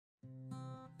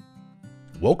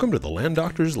Welcome to the Land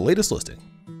Doctor's latest listing,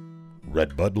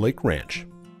 Redbud Lake Ranch.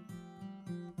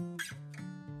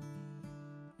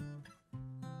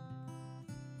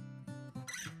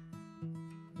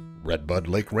 Redbud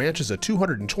Lake Ranch is a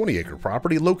 220-acre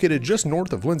property located just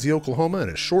north of Lindsay, Oklahoma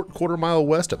and a short quarter-mile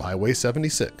west of Highway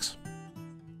 76.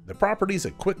 The property is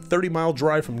a quick 30-mile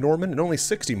drive from Norman and only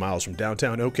 60 miles from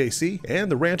downtown OKC,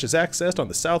 and the ranch is accessed on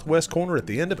the southwest corner at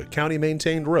the end of a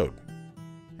county-maintained road.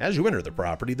 As you enter the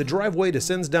property, the driveway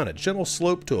descends down a gentle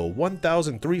slope to a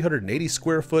 1,380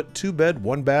 square foot, 2-bed,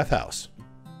 1-bath house.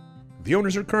 The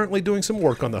owners are currently doing some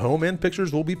work on the home, and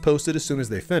pictures will be posted as soon as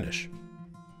they finish.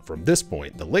 From this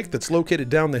point, the lake that's located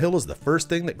down the hill is the first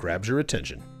thing that grabs your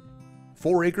attention.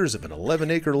 4 acres of an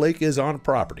 11-acre lake is on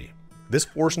property. This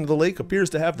portion of the lake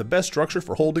appears to have the best structure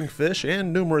for holding fish,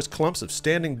 and numerous clumps of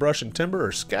standing brush and timber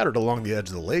are scattered along the edge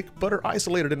of the lake, but are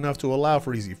isolated enough to allow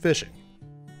for easy fishing.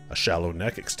 A shallow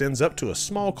neck extends up to a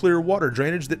small clear water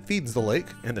drainage that feeds the lake,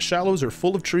 and the shallows are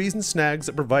full of trees and snags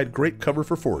that provide great cover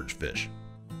for forage fish.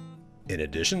 In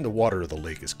addition, the water of the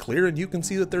lake is clear, and you can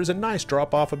see that there's a nice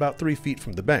drop off about 3 feet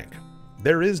from the bank.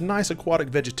 There is nice aquatic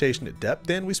vegetation at depth,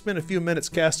 and we spent a few minutes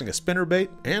casting a spinnerbait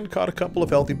and caught a couple of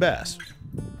healthy bass.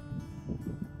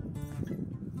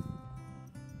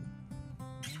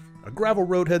 A gravel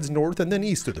road heads north and then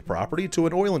east through the property to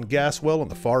an oil and gas well on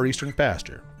the far eastern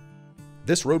pasture.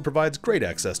 This road provides great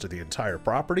access to the entire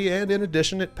property, and in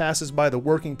addition it passes by the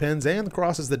working pens and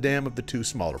crosses the dam of the 2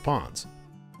 smaller ponds.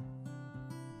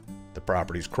 The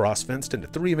property is cross-fenced into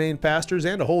 3 main pastures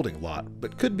and a holding lot,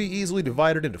 but could be easily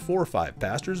divided into 4 or 5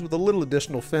 pastures with a little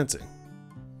additional fencing.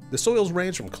 The soils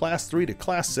range from Class 3 to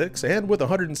Class 6, and with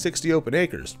 160 open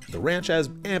acres, the ranch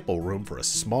has ample room for a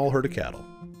small herd of cattle.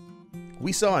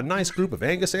 We saw a nice group of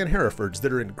Angus and Herefords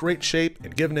that are in great shape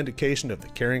and give an indication of the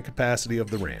carrying capacity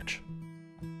of the ranch.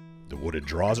 The wooded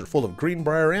draws are full of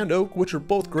greenbrier and oak, which are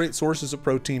both great sources of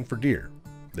protein for deer.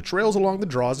 The trails along the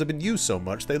draws have been used so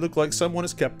much they look like someone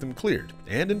has kept them cleared,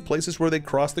 and in places where they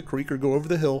cross the creek or go over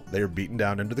the hill, they are beaten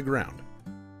down into the ground.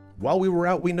 While we were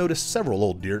out, we noticed several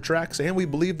old deer tracks, and we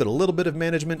believe that a little bit of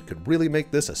management could really make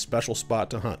this a special spot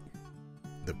to hunt.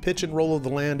 The pitch and roll of the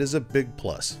land is a big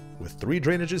plus. With 3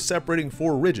 drainages separating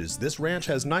 4 ridges, this ranch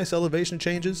has nice elevation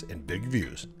changes and big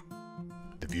views.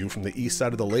 The view from the east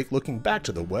side of the lake looking back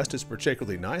to the west is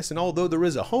particularly nice, and although there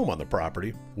is a home on the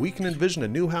property, we can envision a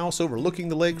new house overlooking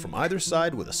the lake from either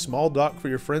side with a small dock for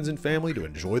your friends and family to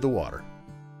enjoy the water.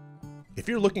 If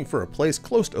you're looking for a place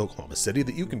close to Oklahoma City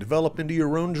that you can develop into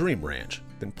your own dream ranch,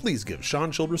 then please give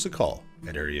Sean Childress a call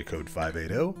at area code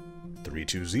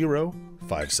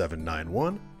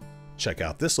 580-320-5791. Check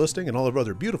out this listing and all of our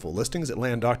other beautiful listings at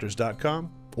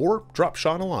landdoctors.com, or drop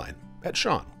Sean a line at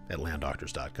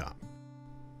sean@landdoctors.com.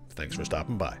 Thanks for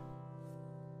stopping by.